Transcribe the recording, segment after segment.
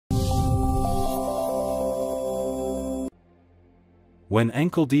When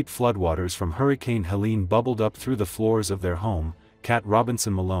ankle-deep floodwaters from Hurricane Helene bubbled up through the floors of their home, Kat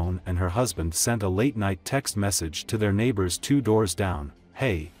Robinson Malone and her husband sent a late-night text message to their neighbors 2 doors down,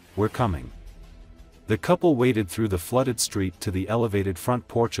 "Hey, we're coming." The couple waded through the flooded street to the elevated front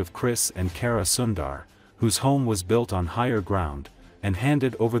porch of Chris and Kara Sundar, whose home was built on higher ground, and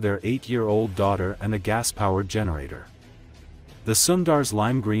handed over their 8-year-old daughter and a gas-powered generator. The Sundars'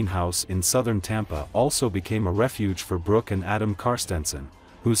 lime green house in southern Tampa also became a refuge for Brooke and Adam Karstensen,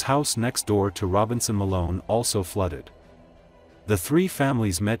 whose house next door to Robinson Malone also flooded. The 3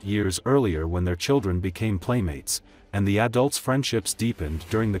 families met years earlier when their children became playmates, and the adults' friendships deepened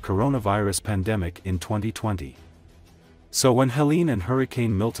during the coronavirus pandemic in 2020. So when Helene and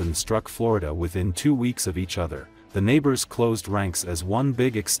Hurricane Milton struck Florida within 2 weeks of each other, the neighbors closed ranks as one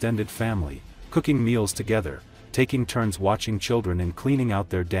big extended family, cooking meals together, taking turns watching children and cleaning out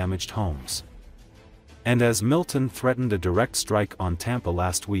their damaged homes. And as Milton threatened a direct strike on Tampa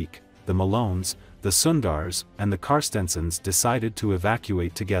last week, the Malones, the Sundars, and the Karstensens decided to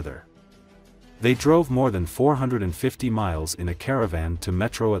evacuate together. They drove more than 450 miles in a caravan to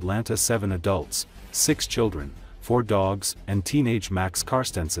Metro Atlanta. 7 adults, 6 children, 4 dogs, and teenage Max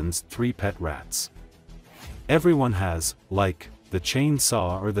Karstensen's 3 pet rats. "Everyone has, like, the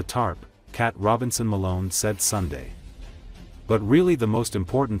chainsaw or the tarp," Kat Robinson Malone said Sunday. "But really the most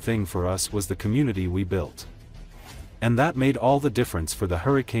important thing for us was the community we built. And that made all the difference for the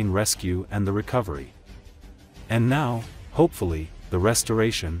hurricane rescue and the recovery. And now, hopefully, the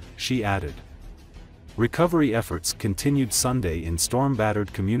restoration," she added. Recovery efforts continued Sunday in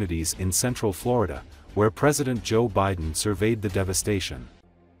storm-battered communities in central Florida, where President Joe Biden surveyed the devastation.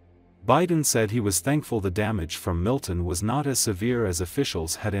 Biden said he was thankful the damage from Milton was not as severe as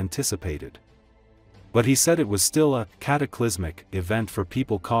officials had anticipated. But he said it was still a cataclysmic event for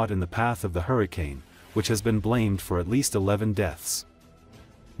people caught in the path of the hurricane, which has been blamed for at least 11 deaths.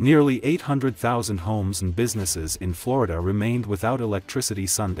 Nearly 800,000 homes and businesses in Florida remained without electricity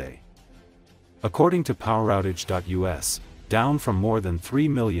Sunday. According to PowerOutage.us, down from more than 3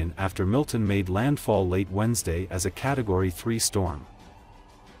 million after Milton made landfall late Wednesday as a Category 3 storm.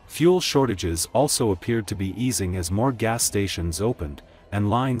 Fuel shortages also appeared to be easing as more gas stations opened, and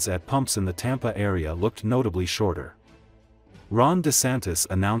lines at pumps in the Tampa area looked notably shorter. Ron DeSantis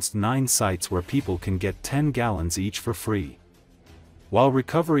announced 9 sites where people can get 10 gallons each for free. While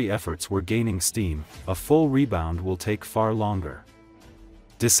recovery efforts were gaining steam, a full rebound will take far longer.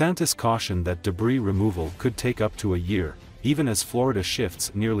 DeSantis cautioned that debris removal could take up to a year, even as Florida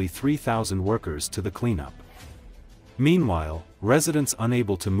shifts nearly 3,000 workers to the cleanup. Meanwhile, residents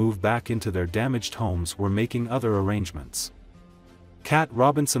unable to move back into their damaged homes were making other arrangements. Kat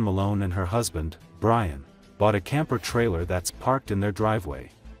Robinson Malone and her husband, Brian, bought a camper trailer that's parked in their driveway.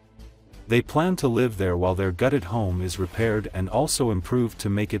 They plan to live there while their gutted home is repaired and also improved to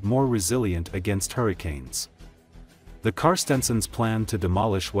make it more resilient against hurricanes. The Karstensens plan to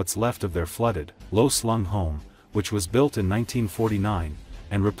demolish what's left of their flooded, low-slung home, which was built in 1949,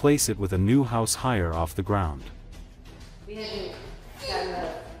 and replace it with a new house higher off the ground. We hadn't gotten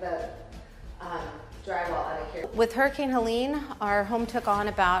the drywall out of here. With Hurricane Helene, our home took on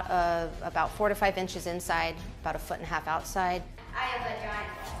about 4 to 5 inches inside, about 1.5 feet outside. I have a giant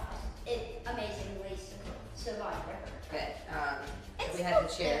house. It amazingly survived. Good. We had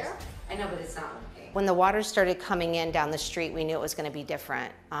the chairs. I know, but it's not working. When the water started coming in down the street, we knew it was going to be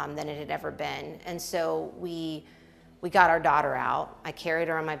different than it had ever been. And so we got our daughter out. I carried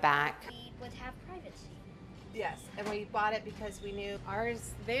her on my back. We would have privacy. Yes, and we bought it because we knew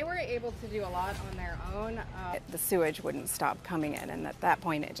ours, they were able to do a lot on their own. The sewage wouldn't stop coming in, and at that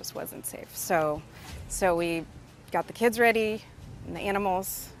point it just wasn't safe. So we got the kids ready and the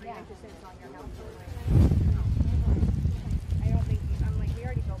animals. Yeah. I don't think, I'm like, we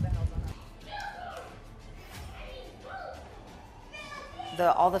already built the house on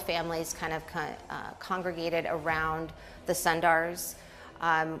it. All the families kind of congregated around the Sundars.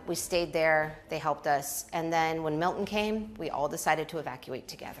 We stayed there, they helped us, and then when Milton came, we all decided to evacuate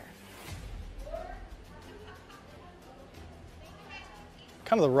together.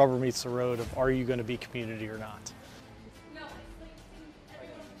 Kind of the rubber meets the road of, are you going to be community or not?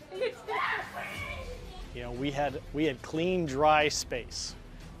 You know, we had clean, dry space.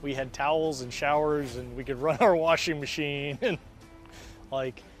 We had towels and showers, and we could run our washing machine, and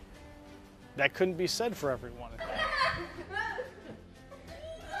like, that couldn't be said for everyone.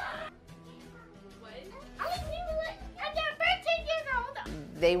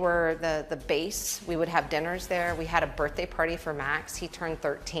 They were the base. We would have dinners there. We had a birthday party for Max. He turned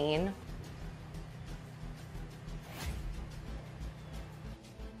 13.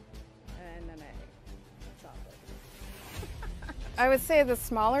 I would say the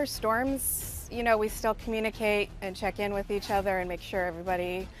smaller storms, you know, we still communicate and check in with each other and make sure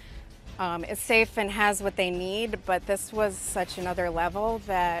everybody is safe and has what they need. But this was such another level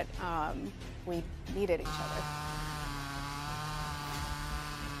that we needed each other.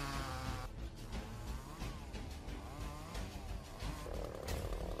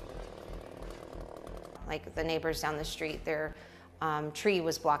 Like the neighbors down the street, their tree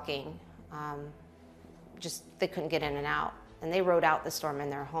was blocking, they couldn't get in and out. And they rode out the storm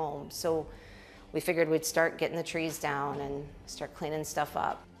in their home. So we figured we'd start getting the trees down and start cleaning stuff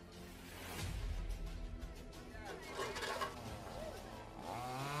up.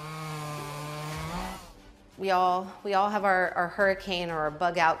 We all have our hurricane or our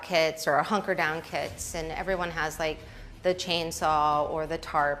bug out kits or our hunker down kits, and everyone has like the chainsaw or the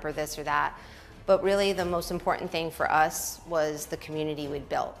tarp or this or that. But really the most important thing for us was the community we'd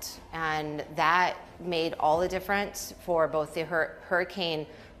built. And that made all the difference for both the hurricane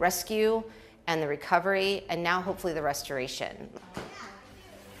rescue and the recovery, and now hopefully the restoration.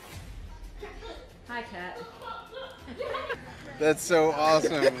 Hi, Kat. That's so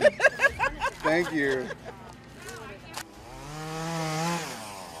awesome. Thank you.